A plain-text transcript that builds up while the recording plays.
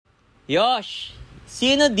Yosh,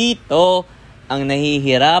 sino dito ang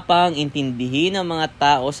nahihirapang intindihin ng mga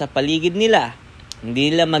tao sa paligid nila?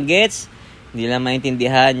 Hindi nila magets, hindi nila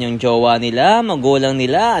maintindihan yung jowa nila, magulang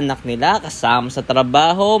nila, anak nila, kasama sa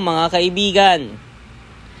trabaho, mga kaibigan.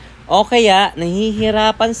 O kaya,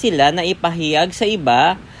 nahihirapan sila na ipahayag sa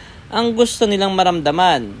iba ang gusto nilang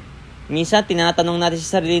maramdaman. Minsan, tinatanong natin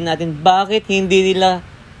sa sarili natin, bakit hindi nila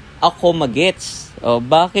ako magets? O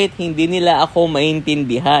bakit hindi nila ako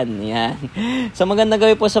maintindihan? Yan. So, maganda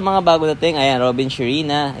gawin po sa mga bago dating. Ayan, Robin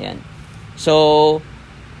Sherina. Ayan. So,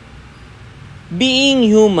 being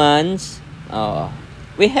humans,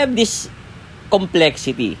 we have this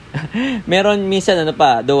complexity. Meron minsan,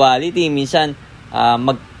 duality. Minsan,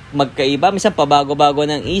 magkaiba. Minsan, pabago-bago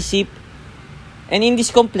ng isip. And in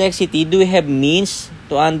this complexity, do we have means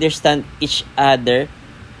to understand each other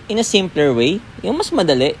in a simpler way? Yung mas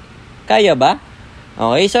madali. Kaya ba?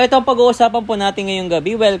 Okay, so ito ang pag-uusapan po natin ngayong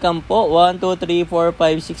gabi. Welcome po. 1, 2, 3, 4,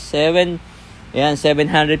 5, 6, 7. Ayan,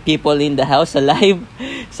 700 people in the house alive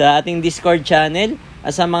sa ating Discord channel.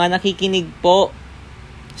 At sa mga nakikinig po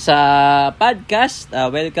sa podcast,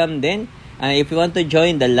 welcome din. If you want to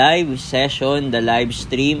join the live session, the live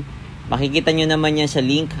stream, makikita nyo naman yan sa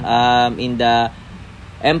link in the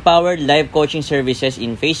Empowered Live Coaching Services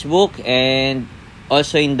in Facebook and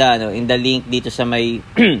also in the link dito sa may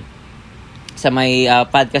sa may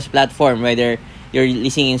podcast platform, whether you're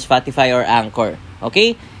listening in Spotify or Anchor.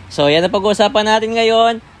 Okay? So, yan ang pag-uusapan natin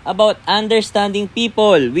ngayon about understanding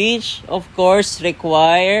people, which, of course,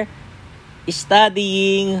 require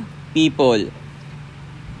studying people.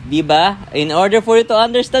 Diba? In order for you to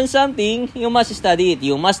understand something, you must study it.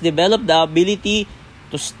 You must develop the ability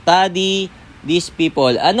to study these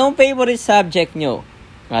people. Anong favorite subject nyo?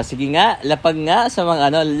 Sige nga, lapag nga sa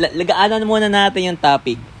mga lagaanan muna natin yung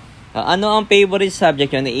topic. Ano ang favorite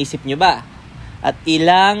subject nyo? Naisip nyo ba? At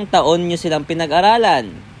ilang taon nyo silang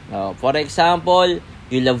pinag-aralan? For example,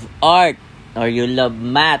 you love art, or you love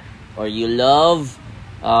math, or you love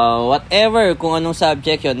whatever, kung anong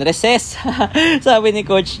subject yun. Recess. Sabi ni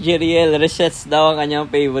Coach Jeriel, recess daw ang kanyang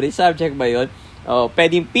favorite subject ba yun?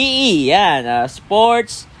 Pwedeng PE, yan.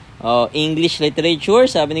 Sports, English literature,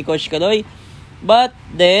 sabi ni Coach Kaloy. But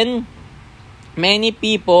then, many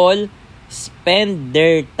people spend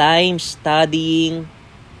their time studying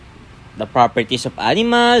the properties of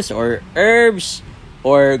animals or herbs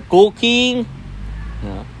or cooking.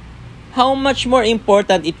 How much more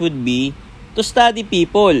important it would be to study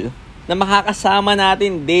people na makakasama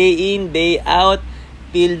natin day in, day out,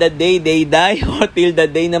 till the day they die or till the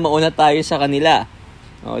day na mauna tayo sa kanila.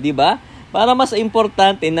 Di ba? Para mas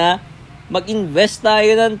importante na mag-invest tayo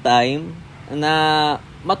ng time na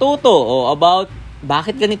matuto about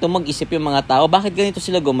bakit ganito mag-isip yung mga tao, bakit ganito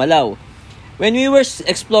sila gumalaw. When we were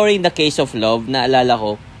exploring the case of love, naalala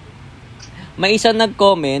ko, may isang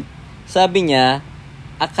nag-comment, sabi niya,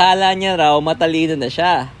 akala niya raw matalino na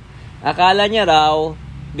siya. Akala niya raw,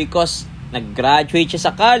 because nag-graduate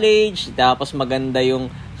siya sa college, tapos maganda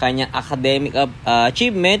yung kanyang academic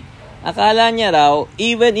achievement, akala niya raw,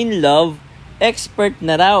 even in love, expert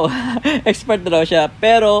na raw. Expert na raw siya.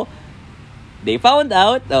 Pero, they found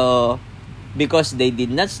out, because they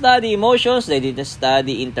did not study emotions, they did not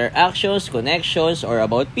study interactions, connections, or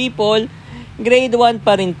about people, grade 1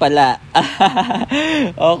 pa rin pala.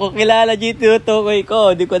 Kung kilala dito tukoy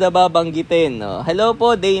ko, di ko na babanggitin. Hello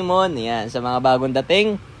po, Damon. Yan, sa mga bagong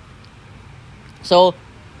dating. So,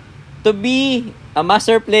 to be a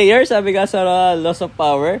master player, sabi nga sa Laws of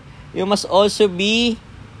Power, you must also be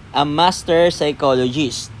a master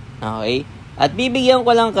psychologist. Okay? At bibigyan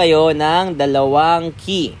ko lang kayo ng 2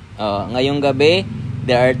 key. Ngayong gabi,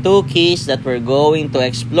 there are 2 keys that we're going to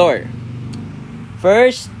explore.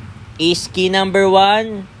 First is key number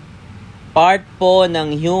 1, part po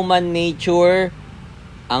ng human nature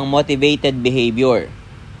ang motivated behavior.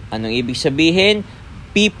 Anong ibig sabihin?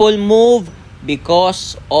 People move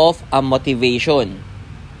because of a motivation.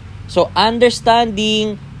 So,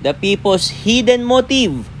 understanding the people's hidden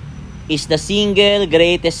motive is the single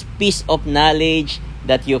greatest piece of knowledge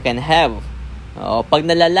that you can have. Pag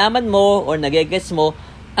nalalaman mo or nagigets mo,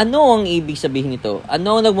 ano ang ibig sabihin nito?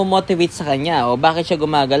 Ano ang nagmo-motivate sa kanya? O bakit siya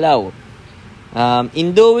gumagalaw?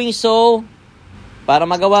 In doing so, para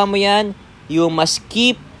magawa mo yan, you must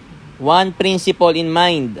keep one principle in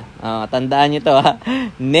mind. Tandaan nyo to, ha?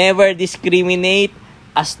 Never discriminate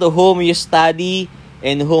as to whom you study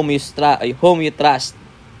and whom you trust.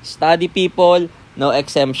 Study people, no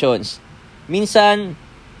exemptions. Minsan,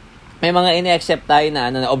 may mga ine-accept tayo na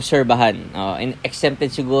obserbahan. Exempted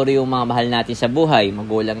siguro yung mga mahal natin sa buhay.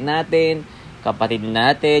 Magulang natin, kapatid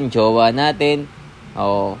natin, jowa natin.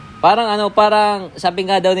 Parang sabi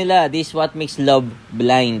nga daw nila, this what makes love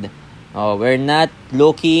blind. We're not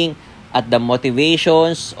looking at the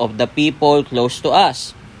motivations of the people close to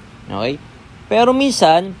us. Okay? Pero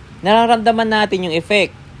minsan, nararamdaman natin yung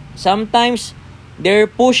effect. Sometimes, they're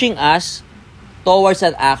pushing us towards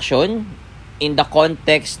an action in the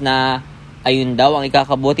context na ayun daw ang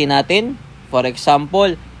ikakabuti natin. For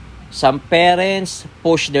example, some parents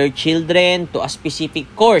push their children to a specific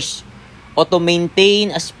course o to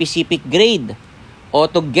maintain a specific grade o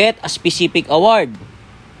to get a specific award.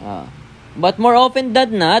 But more often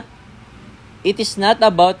than not, it is not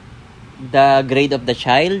about the grade of the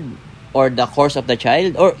child or the course of the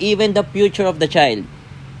child or even the future of the child.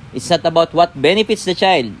 It's not about what benefits the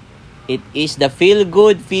child. It is the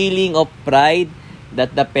feel-good feeling of pride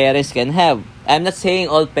that the parents can have. I'm not saying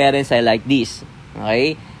all parents are like this.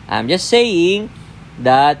 Okay? I'm just saying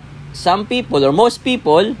that some people or most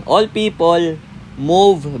people, all people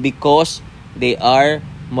move because they are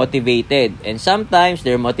motivated. And sometimes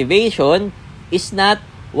their motivation is not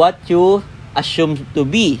what you assume to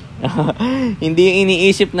be. Hindi yung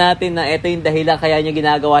iniisip natin na ito yung dahilan kaya niya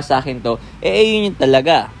ginagawa sa akin to. Yun yung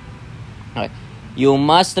talaga. Okay. You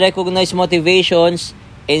must recognize motivations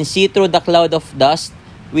and see through the cloud of dust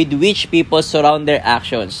with which people surround their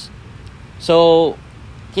actions. So,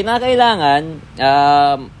 kinakailangan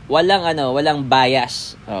walang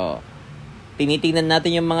bias. Tinitingnan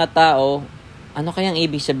natin yung mga tao, ano kayang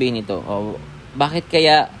ibig sabihin nito? Bakit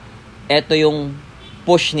kaya ito yung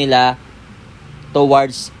push nila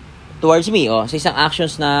towards me, sa isang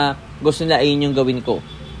actions na gusto nila ayun yung gawin ko.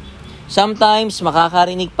 Sometimes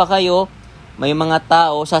makakarinig pa kayo, may mga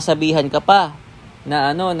tao sasabihan ka pa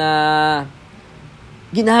na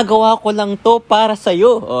ginagawa ko lang to para sa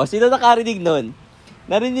iyo. Sino nakarinig nun?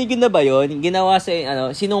 Narinig na ba 'yon? Ginawa sa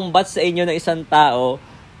sinumbat sa inyo ng isang tao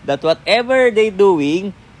that whatever they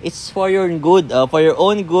doing, it's for your good, for your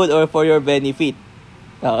own good or for your benefit.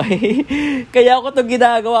 Okay? Kaya ako 'to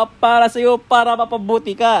ginagawa para sa iyo, para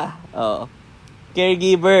mapabuti ka.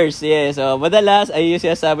 Caregivers, yes. Madalas ay yung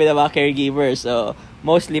sinasabi ng mga caregivers.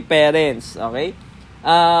 Mostly parents, okay?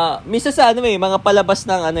 Minsan sa mga palabas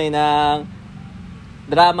ng ng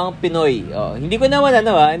dramang Pinoy. Hindi ko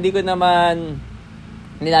naman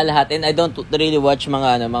nilalahatin. I don't really watch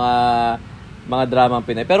mga dramang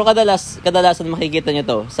Pinoy. Pero kadalasan makikita niyo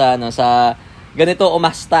to sa ganito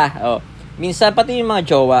umasta. Minsan pati yung mga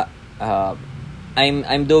jowa,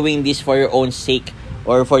 I'm doing this for your own sake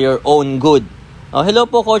or for your own good. Hello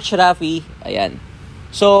po, Coach Rafi. Ayan.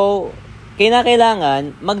 So,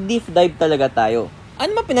 kailangan mag-deep dive talaga tayo.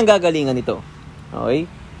 Ano ba pinanggagalingan nito? Okay?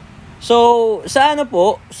 So, sa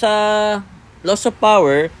Laws of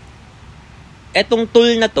Power, etong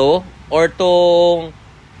tool na to or tong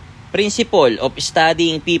principle of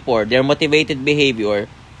studying people, their motivated behavior,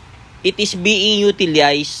 it is being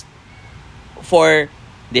utilized for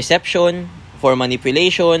deception, for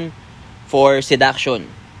manipulation, for seduction.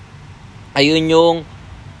 Ayun yung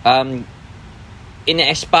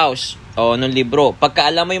ina-espouse nung libro. Pagka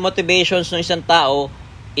alam mo yung motivations ng isang tao,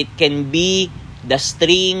 it can be the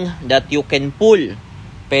string that you can pull.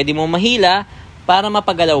 Pwede mo mahila para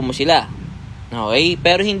mapagalaw mo sila. Okay?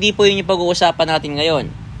 Pero hindi po yun yung pag-uusapan natin ngayon.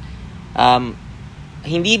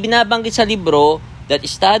 Hindi binabanggit sa libro that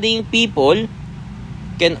studying people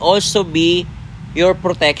can also be your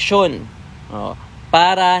protection.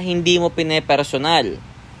 Para hindi mo pinepersonal.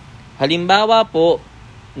 Halimbawa po,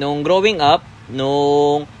 nung growing up,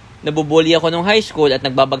 nung nabubully ako nung high school at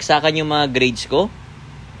nagbabagsakan yung mga grades ko.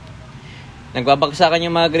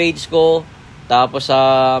 Tapos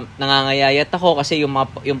nangangayayat ako kasi yung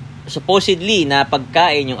supposedly na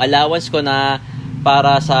pagkain, yung allowance ko na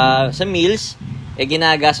para sa meals,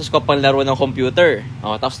 ginagastos ko pang laro ng computer.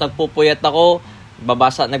 Tapos nagpupuyat ako,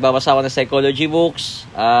 nagbabasa ako ng psychology books,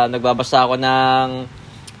 nagbabasa ako ng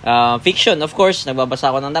fiction, of course, nagbabasa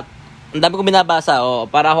ako ng ang dami kong binabasa.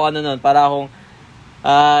 Para akong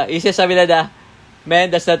isa sabi na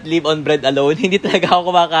man does not live on bread alone. Hindi talaga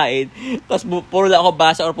ako kumakain. Tapos puro lang ako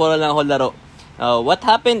basa or puro lang ako laro. What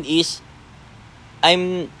happened is, I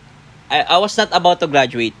was not about to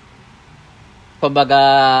graduate.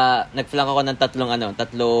 Kumbaga, nag-flunk ako ng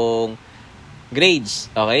tatlong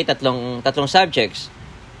grades. Okay? Tatlong subjects.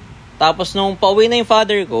 Tapos nung pauwi na yung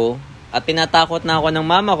father ko, at tinatakot na ako ng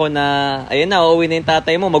mama ko na, ayun na, uuwi na yung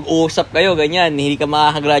tatay mo, mag-uusap kayo, ganyan, hindi ka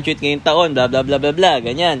makakagraduate ngayong taon, blah, blah, blah, blah, blah,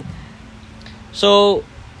 ganyan. So,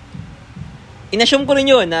 inassume ko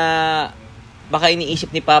rin yun na baka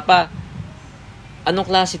iniisip ni Papa,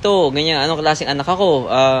 anong klase to, ganyan, anong klaseng anak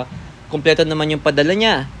ako, kumpleto naman yung padala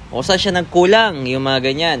niya, o saan siya nagkulang, yung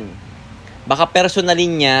mga ganyan. Baka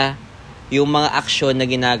personalin niya yung mga aksyon na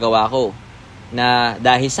ginagawa ko. Na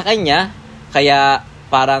dahil sa kanya, kaya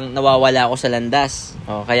parang nawawala ako sa landas.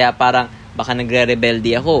 O kaya parang baka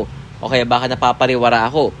nagre-rebelde ako. O kaya baka napapariwara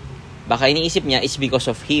ako. Baka iniisip niya, it's because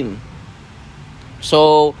of him.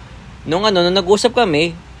 So, nung nag-usap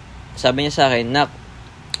kami, sabi niya sa akin, Nak,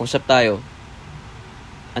 usap tayo.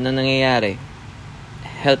 Ano nangyayari?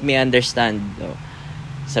 Help me understand. O,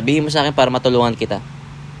 sabihin mo sa akin para matulungan kita.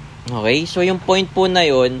 Okay? So, yung point po na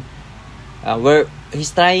yun, where he's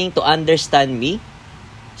trying to understand me.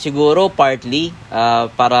 Siguro, partly,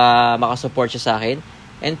 para makasupport siya sa akin.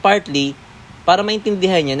 And partly, para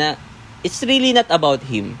maintindihan niya na it's really not about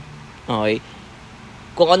him. Okay?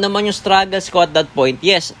 Kung ano man yung struggles ko at that point,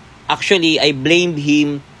 yes, actually, I blamed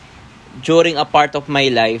him during a part of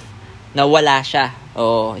my life na wala siya.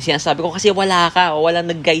 Sinasabi ko kasi wala ka, walang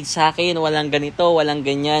nag-guide sa akin, walang ganito, walang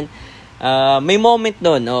ganyan. May moment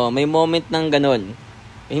nun, may moment ng ganun.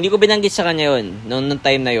 Hindi ko binanggit sa kanya yun, noong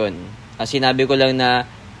time na yun. Sinabi ko lang na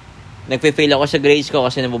nagpe-fail ako sa grades ko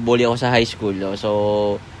kasi nabubully ako sa high school. So,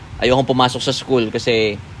 ayokong pumasok sa school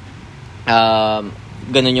kasi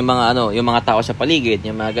ganun yung mga yung mga tao sa paligid,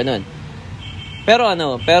 yung mga ganun. Pero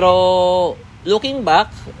looking back,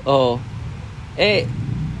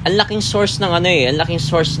 ang laking source ng ang laking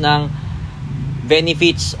source ng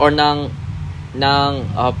benefits or ng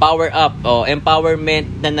power up o empowerment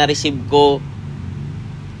na na-receive ko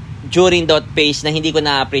during that phase na hindi ko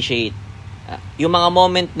na-appreciate. Yung mga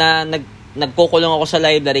moment na nagkukulong ako sa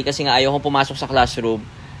library kasi nga ayaw kong pumasok sa classroom,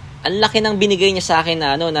 ang laki ng binigay niya sa akin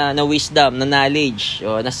na wisdom, na knowledge,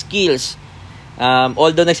 na skills.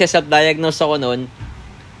 Although nagse-self-diagnose ako noon,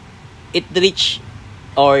 it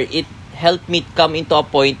helped me come into a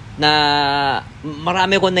point na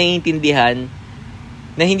marami ko naiintindihan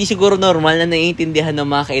na hindi siguro normal na naiintindihan ng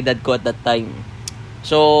mga kaedad ko at that time.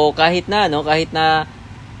 So, kahit na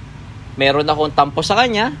meron akong tampo sa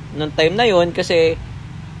kanya nung time na yon kasi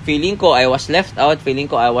feeling ko I was left out, feeling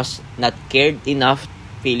ko I was not cared enough,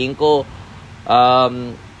 feeling ko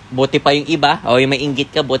buti pa yung iba, yung may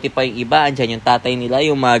inggit ka, buti pa yung iba, andyan yung tatay nila,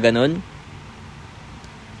 yung mga ganun.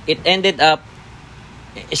 It ended up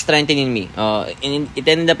strengthening me. It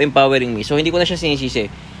ended up empowering me. So, hindi ko na siya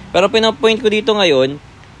sinisisi. Pero pinapoint ko dito ngayon,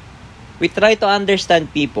 we try to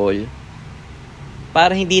understand people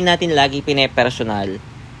para hindi natin lagi pinepersonal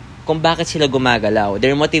kung bakit sila gumagalaw.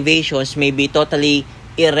 Their motivations may be totally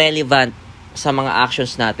irrelevant sa mga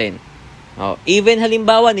actions natin. Even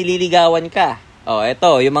halimbawa, nililigawan ka.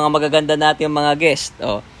 Eto, yung mga magaganda natin, yung mga guest.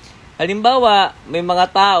 Halimbawa, may mga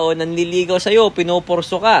tao na nililigaw sa'yo,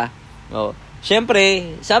 pinupurso ka. Siyempre,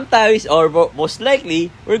 sometimes, or most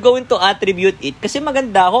likely, we're going to attribute it kasi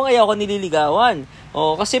maganda ako, kaya ako nililigawan.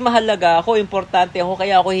 Kasi mahalaga ako, importante ako,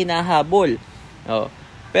 kaya ako hinahabol.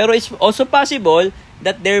 Pero it's also possible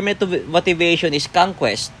that their motivation is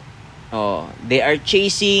conquest. They are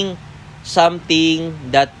chasing something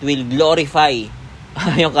that will glorify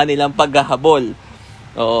yung kanilang paghahabol.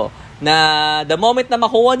 Na the moment na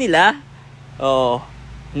makuha nila,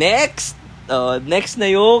 next na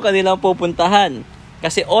yung kanilang pupuntahan.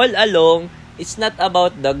 Kasi all along, it's not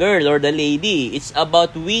about the girl or the lady. It's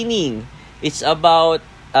about winning. It's about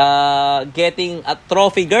getting a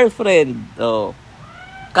trophy girlfriend.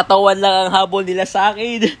 Katawan lang ang habol nila sa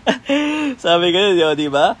akin. Sabi ko, di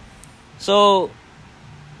ba? So,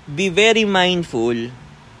 be very mindful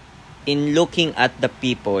in looking at the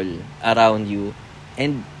people around you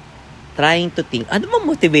and trying to think, ano bang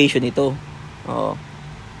motivation ito?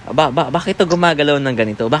 Bakit ito gumagalaw ng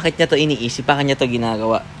ganito? Bakit niya ito iniisip? Bakit niya ito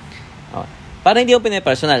ginagawa? Para hindi mo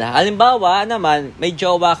pinapersonal. Halimbawa naman, may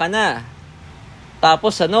jowa ka na.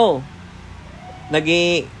 Tapos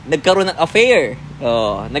nagkaroon ng affair.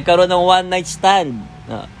 Nagkaroon ng one night stand.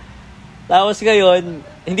 Tapos ngayon,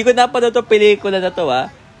 hindi ko napanood itong pelikula na to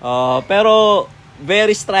pero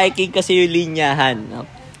very striking kasi yung linyahan.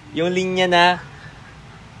 Yung linya na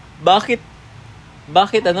bakit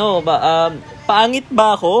pangit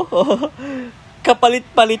ba ako?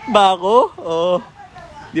 Kapalit-palit ba ako?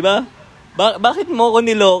 Di ba? Bakit mo ko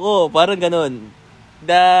niloko? Parang ganun.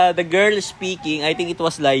 The girl speaking, I think it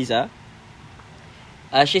was Liza.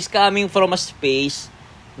 She's coming from a space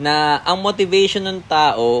na ang motivation ng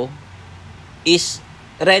tao is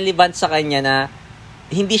relevant sa kanya na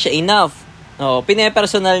hindi siya enough.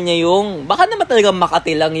 Pinepersonal niya yung baka naman talaga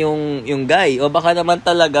makati lang yung guy, o baka naman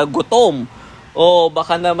talaga gutom, o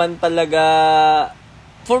baka naman talaga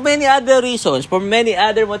for many other reasons, for many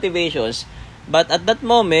other motivations. But at that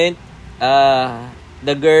moment,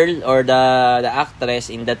 the girl or the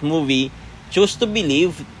actress in that movie choose to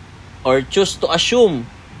believe or choose to assume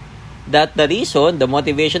that the reason, the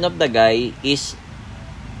motivation of the guy is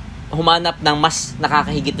humanap ng mas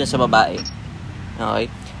nakakahigit dun sa babae. Okay?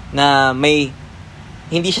 Na may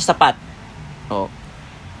hindi siya sapat. Oh.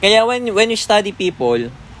 Kaya when you study people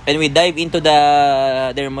and we dive into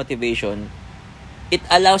their motivation, it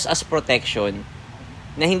allows us protection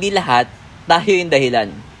na hindi lahat tayo yung dahilan.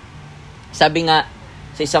 Sabi nga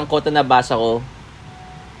sa isang quote na nabasa ko,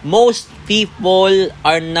 most people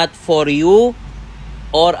are not for you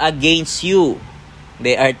or against you.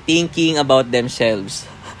 They are thinking about themselves.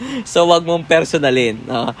 So, wag mong personalin.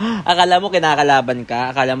 No? Akala mo kinakalaban ka,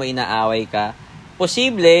 akala mo inaaway ka.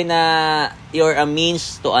 Posible na you're a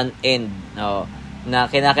means to an end. No? Na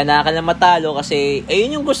kinakailangan na matalo kasi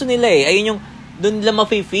ayun yung gusto nila eh. Ayun yung doon nila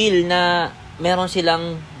mafe-feel na meron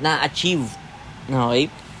silang na-achieve. Okay?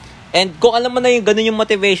 And kung alam mo na yung ganun yung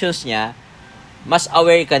motivations niya, mas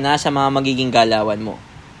aware ka na sa mga magiging galawan mo.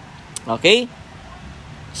 Okay?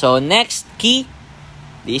 So, next key.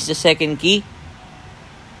 This is the second key.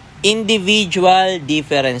 Individual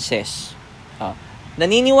differences.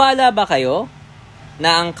 Naniniwala ba kayo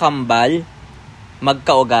na ang kambal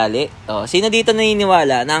magkaugali? Sino dito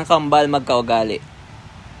naniniwala na ang kambal magkaugali?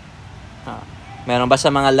 Meron ba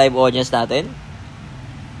sa mga live audience natin?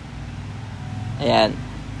 Ayan.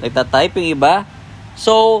 Nagtatype yung iba.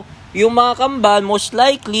 So, yung mga kambal, most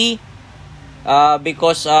likely,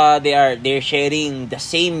 because they're sharing the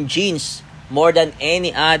same genes more than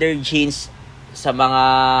any other genes sa mga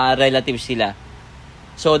relatives sila.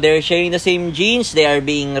 So, they're sharing the same genes. They are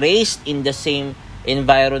being raised in the same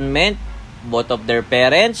environment. Both of their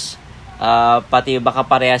parents. Pati baka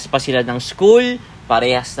parehas pa sila ng school.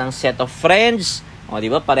 Parehas ng set of friends. Di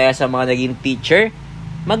ba? Parehas sa mga naging teacher.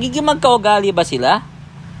 Magiging magkaugali ba sila?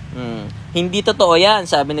 Hindi totoo yan,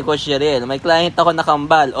 sabi ni Coach Jeriel. May client ako na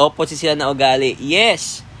kambal. Opposite sila na ugali.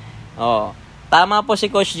 Yes. Tama po si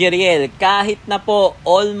Coach Jeriel. Kahit na po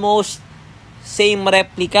almost same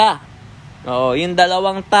replica. Yung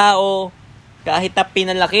dalawang tao, kahit na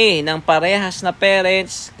pinalaki ng parehas na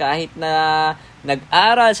parents, kahit na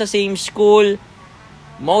nag-aral sa same school,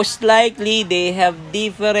 most likely they have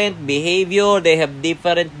different behavior, they have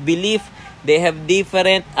different belief, they have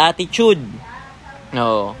different attitude.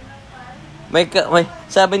 May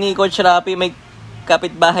sabi ni Coach Rapi, may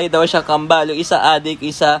kapitbahay daw siya kambal. Yung isa adik,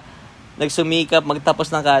 isa nagsumikap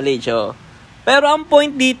magtapos ng college. Pero ang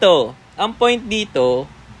point dito,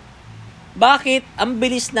 bakit ang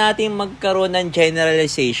bilis natin magkaroon ng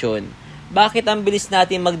generalization? Bakit ang bilis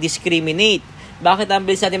natin mag-discriminate? Bakit ang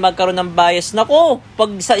bilis natin magkaroon ng bias? Nako,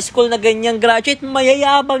 pag sa school na ganyan graduate,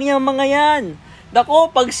 mayayabang yung mga yan.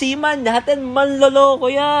 Nako, pag seaman, lahat yan manloloko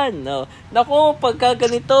yan. Nako, pagka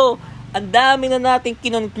ganito, ang dami na natin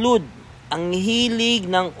kinonclude. Ang hilig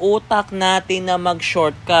ng utak natin na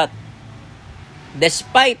mag-shortcut.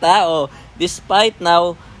 Despite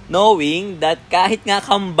now knowing that kahit nga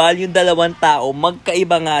kambal yung dalawang tao,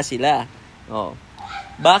 magkaiba nga sila.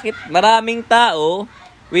 Bakit maraming tao,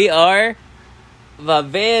 we are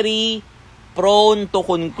very prone to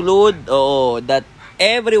conclude that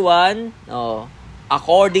everyone,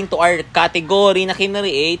 according to our category na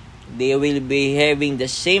kinreate, they will be having the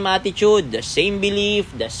same attitude, the same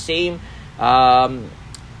belief, the same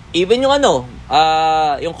even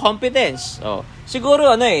yung competence.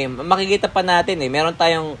 Siguro makikita pa natin meron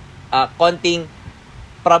tayong konting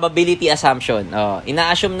probability assumption.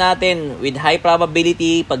 Ina-assume natin with high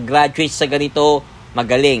probability pag graduate sa ganito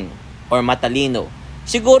magaling or matalino.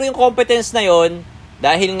 Siguro yung competence na yon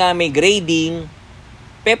dahil nga may grading,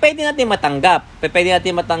 pwede natin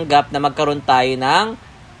matanggap na magkaroon tayo ng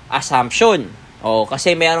assumption.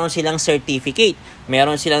 Kasi meron silang certificate,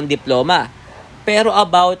 meron silang diploma. Pero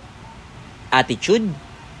about attitude,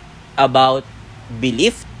 about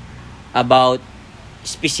belief, about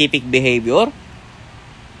specific behavior,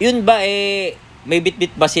 yun ba may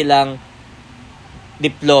bitbit ba silang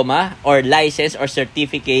diploma or license or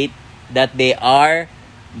certificate that they are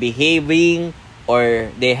behaving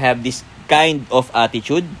or they have this kind of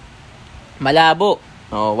attitude? Malabo.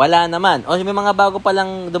 Wala naman. May mga bago pa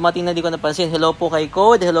lang dumating na di ko napansin. Hello po kay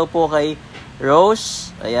Code. Hello po kay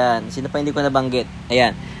Rose. Ayan. Sino pa hindi ko nabanggit?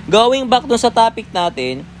 Ayan. Going back dun sa topic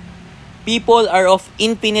natin, people are of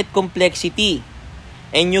infinite complexity.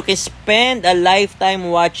 And you can spend a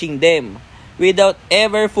lifetime watching them without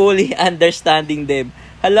ever fully understanding them.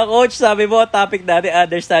 Hala, Coach, sabi mo, topic natin,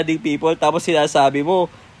 understanding people. Tapos sinasabi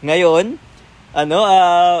mo, ngayon,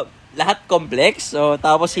 lahat complex.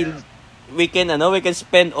 Tapos we can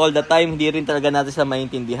spend all the time, hindi rin talaga natin sa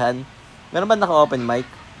maintindihan. Meron ba naka-open mic?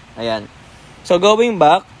 Ayan. So, going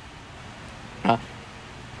back,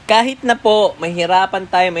 kahit na po mahirapan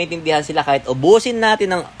tayo maintindihan sila, kahit ubusin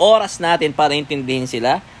natin ang oras natin para intindihin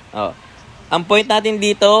sila, ang point natin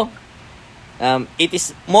dito, it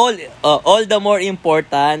is all the more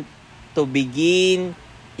important to begin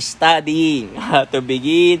studying, to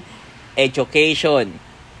begin education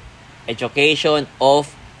of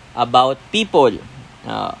about people,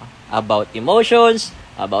 about emotions,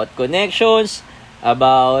 about connections,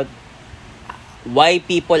 about why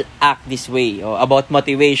people act this way, o about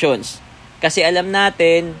motivations. Kasi alam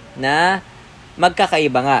natin na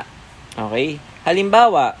magkakaiba nga. Okay?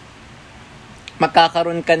 Halimbawa,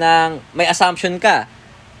 magkakaroon ka may assumption ka.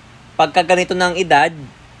 Pagka ganito ng edad,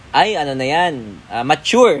 ay ano na yan,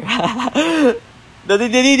 mature.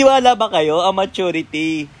 Naniniwala ba kayo ang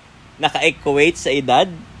maturity naka-equate sa edad?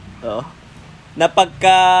 Na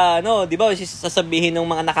pagka, di ba, sasabihin ng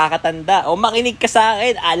mga nakakatanda, makinig ka sa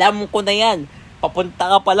akin, alam ko na yan. Papunta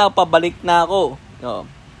ka pa lang, pabalik na ako.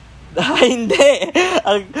 Hindi.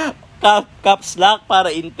 Ang caps lock para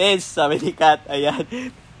intense, sabi ni Kat. Ayan.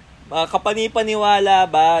 Kapanipaniwala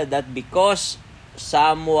ba that because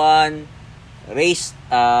someone rise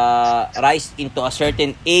into a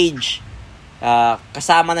certain age,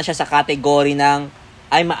 kasama na siya sa category ng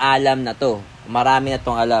ay maalam na to. Marami na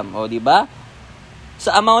tong alam. Di ba?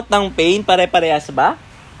 Sa amount ng pain, pare-parehas ba?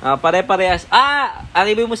 Pare-parehas. Ang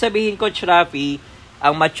ibig mo sabihin, Coach Rafi,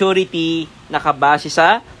 ang maturity nakabase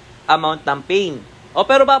sa amount ng pain.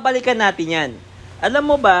 Pero babalikan natin yan.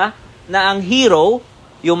 Alam mo ba na ang hero,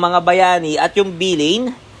 yung mga bayani at yung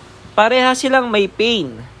villain, pareha silang may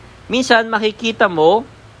pain. Minsan makikita mo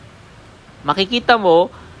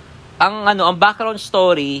ang background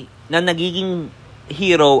story na nagiging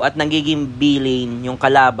hero at nagiging villain yung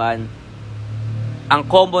kalaban. Ang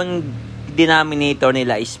common denominator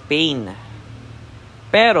nila is pain.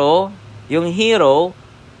 Pero yung hero,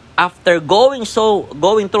 after going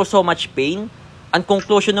through so much pain, ang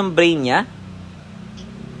conclusion ng brain niya,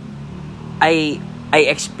 I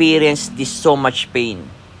experienced this so much pain.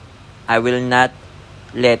 I will not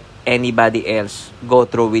let anybody else go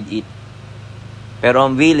through with it. Pero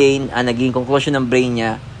ang villain, ang naging conclusion ng brain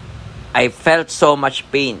niya, I felt so much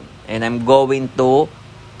pain and I'm going to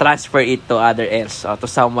transfer it to to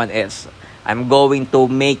someone else. I'm going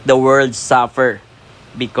to make the world suffer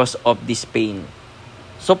because of this pain.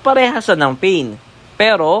 So parehas ng pain,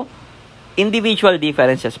 pero individual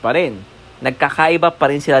differences pa rin. Nagkakaiba pa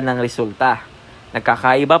rin sila ng resulta.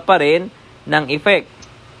 Nagkakaiba pa rin ng effect.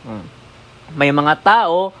 May mga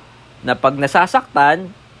tao na pag nasasaktan,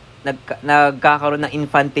 nagkakaroon ng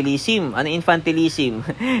infantilism. Ano infantilism?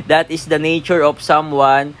 That is the nature of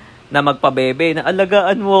someone na magpabebe, na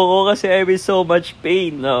alagaan mo ako kasi I'm in so much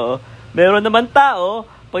pain. No? Meron naman tao,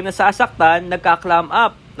 pag nasasaktan, nagka-clam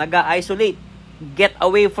up, nag-isolate. Get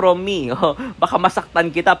away from me. Baka masaktan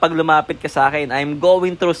kita pag lumapit ka sa akin. I'm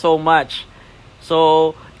going through so much.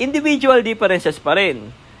 So, individual differences pa rin.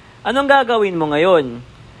 Anong gagawin mo ngayon?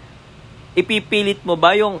 Ipipilit mo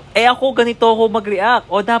ba yung, ako ganito ako mag-react,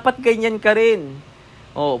 o dapat ganyan ka rin?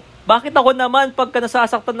 Bakit ako naman, pagka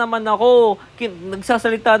nasasaktan naman ako,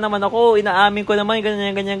 nagsasalita naman ako, inaamin ko naman,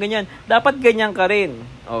 ganyan. Dapat ganyan ka rin.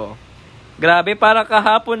 Grabe, para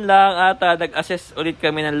kahapon lang ata, nag-assess ulit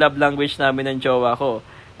kami ng love language namin ng jowa ko.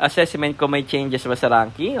 Assessment ko, may changes ba sa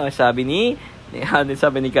ranking? Sabi ni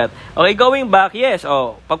Kat. Okay, going back, yes.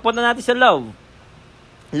 Pagpunta natin sa love.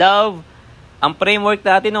 Love, ang framework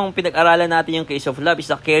natin nung pinag-aralan natin yung case of love is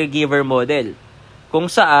a caregiver model. Kung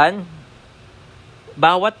saan,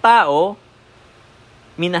 bawat tao,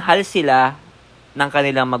 minahal sila ng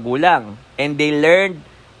kanilang magulang. And they learned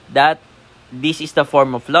that this is the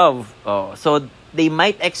form of love. So, they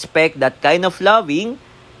might expect that kind of loving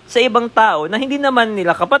sa ibang tao na hindi naman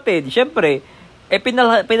nila kapatid. Siyempre,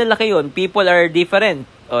 pinalaki yun. People are different.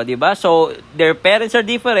 Diba? So, their parents are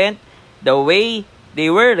different. The way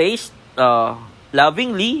they were raised,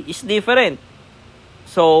 lovingly, is different.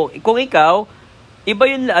 So, kung ikaw, iba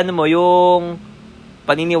yung, yung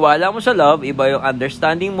paniniwala mo sa love, iba yung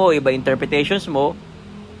understanding mo, iba interpretations mo,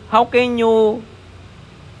 how can you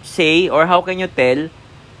say or how can you tell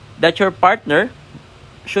that your partner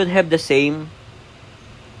should have the same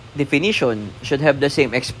definition, should have the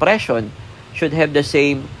same expression, should have the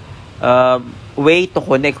same way to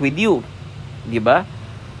connect with you? Diba?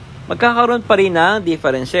 Magkakaroon pa rin ng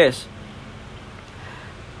differences.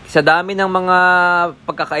 Sa dami ng mga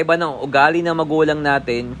pagkakaiba ng ugali ng magulang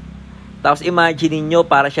natin, tapos imagine niyo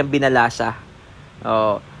para siyang binalasa.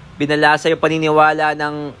 Binalasa yung paniniwala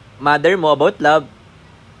ng mother mo about love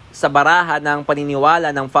sa baraha ng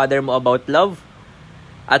paniniwala ng father mo about love.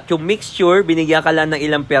 At yung mixture, binigyan ka lang ng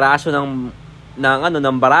ilang piraso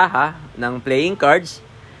ng baraha, ng playing cards,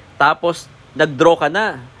 tapos nag-draw ka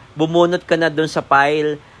na. Bumunot ka na dun sa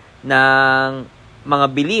pile ng mga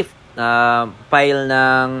belief, pile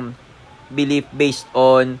ng belief based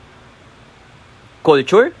on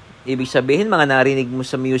culture. Ibig sabihin, mga narinig mo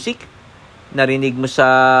sa music,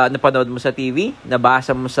 napanood mo sa TV,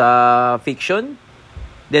 nabasa mo sa fiction,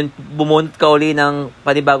 then bumunot ka uli ng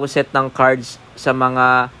panibagong set ng cards sa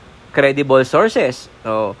mga credible sources.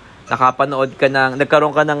 So,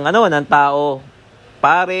 nagkaroon ka ng tao,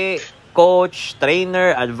 pare, coach,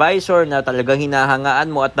 trainer, advisor na talagang hinahangaan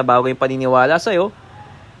mo at nabago yung paniniwala sa'yo.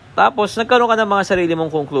 Tapos, nagkaroon ka ng mga sarili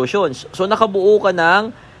mong conclusions. So, nakabuo ka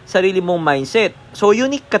ng sarili mong mindset. So,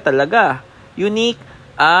 unique ka talaga. Unique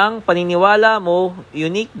ang paniniwala mo,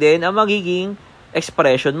 unique din ang magiging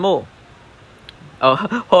expression mo. Oh,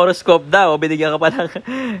 horoscope daw, binigyan ka pa ng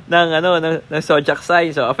zodiac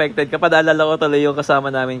sign. So, affected ka pa. Naalala ko tuloy yung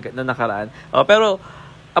kasama namin na nakaraan. Oh, pero,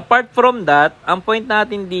 apart from that, ang point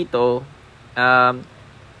natin dito,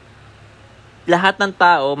 lahat ng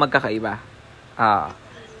tao magkakaiba.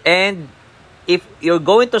 And if you're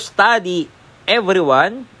going to study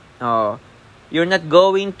everyone, you're not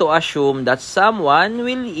going to assume that someone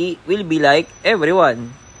will be like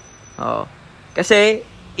everyone. Kasi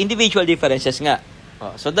individual differences nga.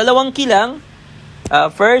 So dalawang key lang.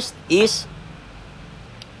 First is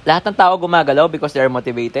lahat ng tao gumagalaw because they are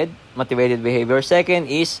motivated behavior. Second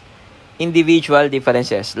is individual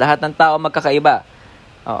differences. Lahat ng tao magkakaiba.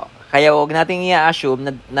 Kaya huwag nating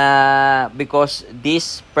i-assume na because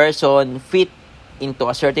this person fit into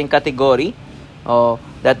a certain category,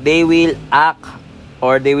 that they will act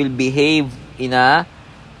or they will behave in a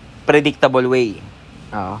predictable way.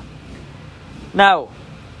 Now,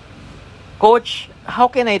 Coach, how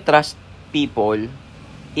can I trust people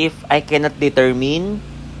if I cannot determine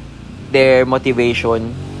their motivation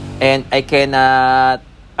and I cannot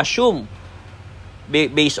assume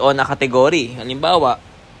based on a category? Halimbawa,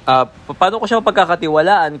 paano ko siya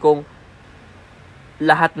pagkakatiwalaan kung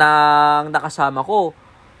lahat ng nakasama ko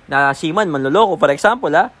na seaman, manloloko, for example,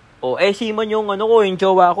 seaman yung yung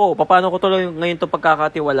jowa ko. Paano ko tuloy ngayon to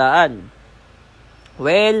pagkakatiwalaan?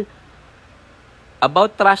 Well,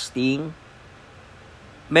 about trusting,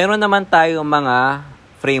 meron naman tayong mga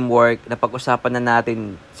framework na pag-usapan na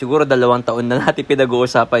natin. Siguro 2 taon na natin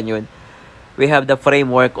pinag-uusapan yun. We have the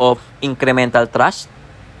framework of incremental trust,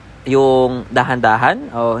 yung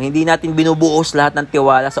dahan-dahan. Hindi natin binubuhos lahat ng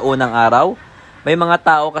tiwala sa unang araw. May mga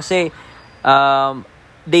tao kasi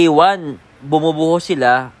day one, bumubuhos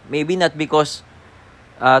sila, maybe not because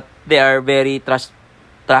they are very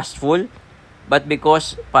trustful, but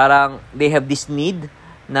because parang they have this need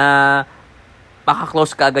na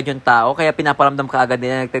makaklose ka agad yung tao, kaya pinaparamdam ka agad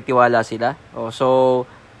nila, nagtitiwala sila. So,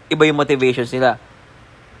 iba yung motivation nila.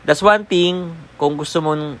 That's one thing, kung gusto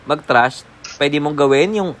mong mag-trust, pwede mong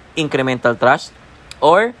gawin yung incremental trust,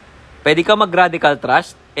 or pwede ka mag-radical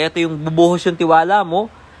trust. Ito yung bubuhos yung tiwala mo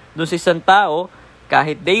dun sa isang tao,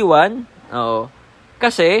 kahit day one,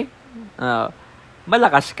 kasi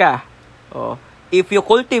malakas ka. If you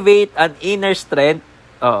cultivate an inner strength,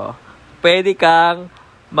 pwede kang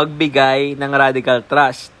magbigay ng radical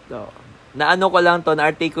trust.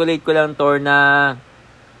 Na-articulate ko lang to na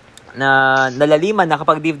nalaliman,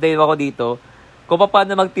 nakapag-deep dive ako dito, kung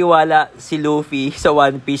paano magtiwala si Luffy sa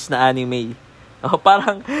One Piece na anime.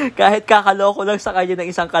 Parang kahit kakaloko lang sa kanya ng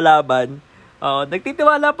isang kalaban,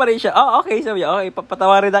 nagtitiwala pa rin siya. Okay, sabi niya, okay,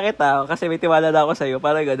 patawarin na kita kasi may tiwala na ako sa'yo,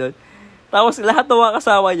 parang ganun. Tapos lahat ng mga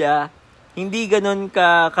kasama niya, hindi ganun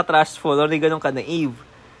ka-trustful or hindi ganun ka-naive.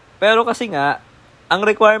 Pero kasi nga, ang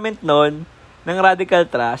requirement nun ng radical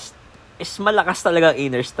trust is malakas talaga ang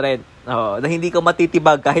inner strength. Na hindi ka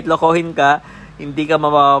matitibag kahit lokohin ka, hindi ka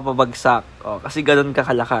mapapabagsak. Kasi ganun ka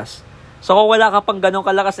kalakas. So kung wala ka pang ganun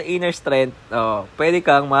kalakas sa inner strength, pwede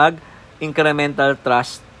kang mag-incremental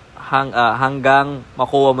trust hanggang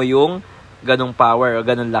makuha mo yung ganung power o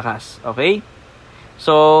ganung lakas. Okay?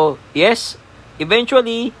 So, yes,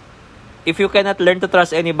 eventually, if you cannot learn to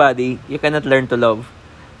trust anybody, you cannot learn to love.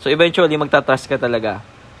 So, eventually, magtatrust ka talaga.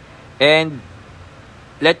 And,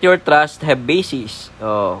 let your trust have basis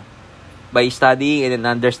by studying and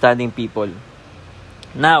understanding people.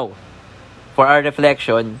 Now, for our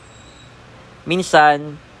reflection,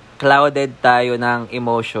 minsan, clouded tayo ng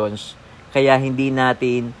emotions, kaya hindi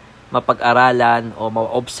natin mapag-aralan o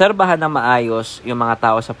maobserbahan na maayos yung mga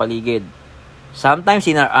tao sa paligid. Sometimes,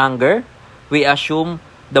 in our anger, we assume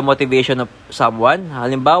the motivation of someone.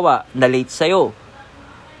 Halimbawa, na-late sa'yo.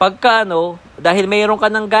 Pagka dahil mayroon ka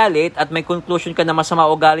ng galit at may conclusion ka na masama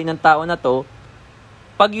ugali ng tao na to,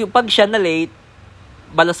 pag siya na late,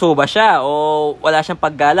 balaso ba siya o wala siyang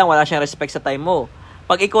paggalang, wala siyang respect sa time mo.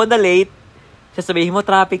 Pag ikaw na late, sasabihin mo,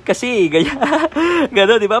 traffic kasi, ganyan.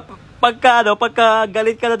 Gano'n, di ba? Pagka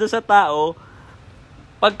galit ka na doon sa tao,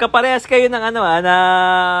 pagka parehas kayo ng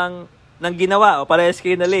ng ginawa, o parehas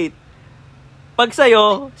kayo na late. Pag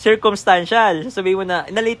sa'yo, circumstantial. Sasabihin mo na,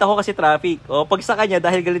 nalate ako kasi traffic. O pag sa kanya,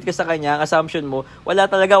 dahil galit ka sa kanya, ang assumption mo, wala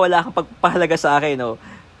kang pagpahalaga sa akin. O,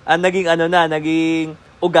 naging naging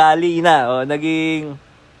ugali na. O, naging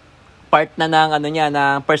part na ng,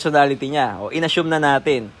 ng personality niya. O, inassume na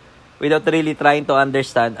natin without really trying to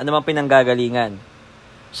understand ano mang pinanggagalingan.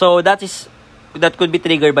 So, that could be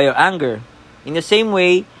triggered by your anger. In the same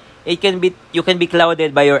way, you can be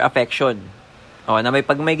clouded by your affection. O, na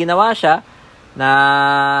pag may ginawa siya,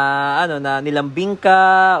 na nilambing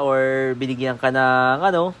ka or binigyan ka ng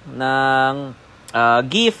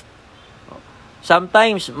gift.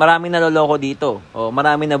 Sometimes maraming naloloko dito o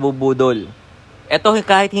maraming nabubudol. Ito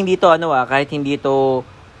kahit hindi to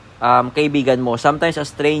kaibigan mo. Sometimes a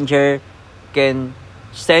stranger can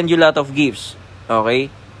send you a lot of gifts. Okay?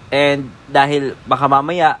 And dahil baka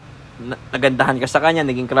mamaya nagandahan ka sa kanya,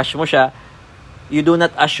 naging crush mo siya, you do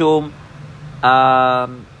not assume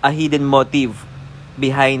a hidden motive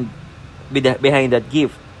behind that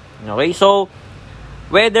gift. Okay? So,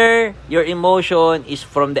 whether your emotion is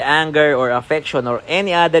from the anger or affection or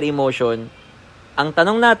any other emotion, ang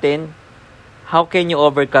tanong natin, how can you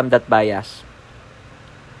overcome that bias?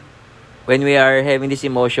 When we are having this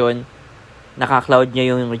emotion, naka-cloud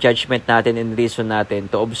niya yung judgment natin and reason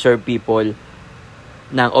natin to observe people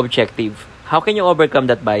ng objective. How can you overcome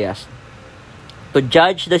that bias? To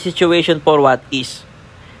judge the situation for what is,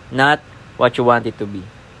 not what you want it to be.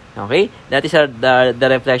 Okay? That is the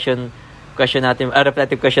reflection question natin,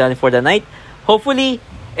 reflective question natin for the night. Hopefully,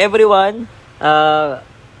 everyone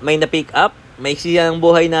may na-pick up. May siya ang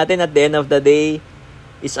buhay natin at the end of the day,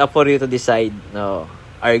 it's up for you to decide. No.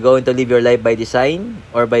 Are you going to live your life by design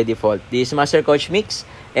or by default? This is Master Coach Mix,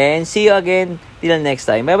 and see you again till next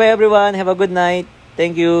time. Bye-bye everyone. Have a good night.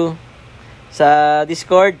 Thank you. Sa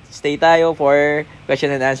Discord, stay tayo for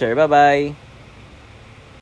question and answer. Bye-bye.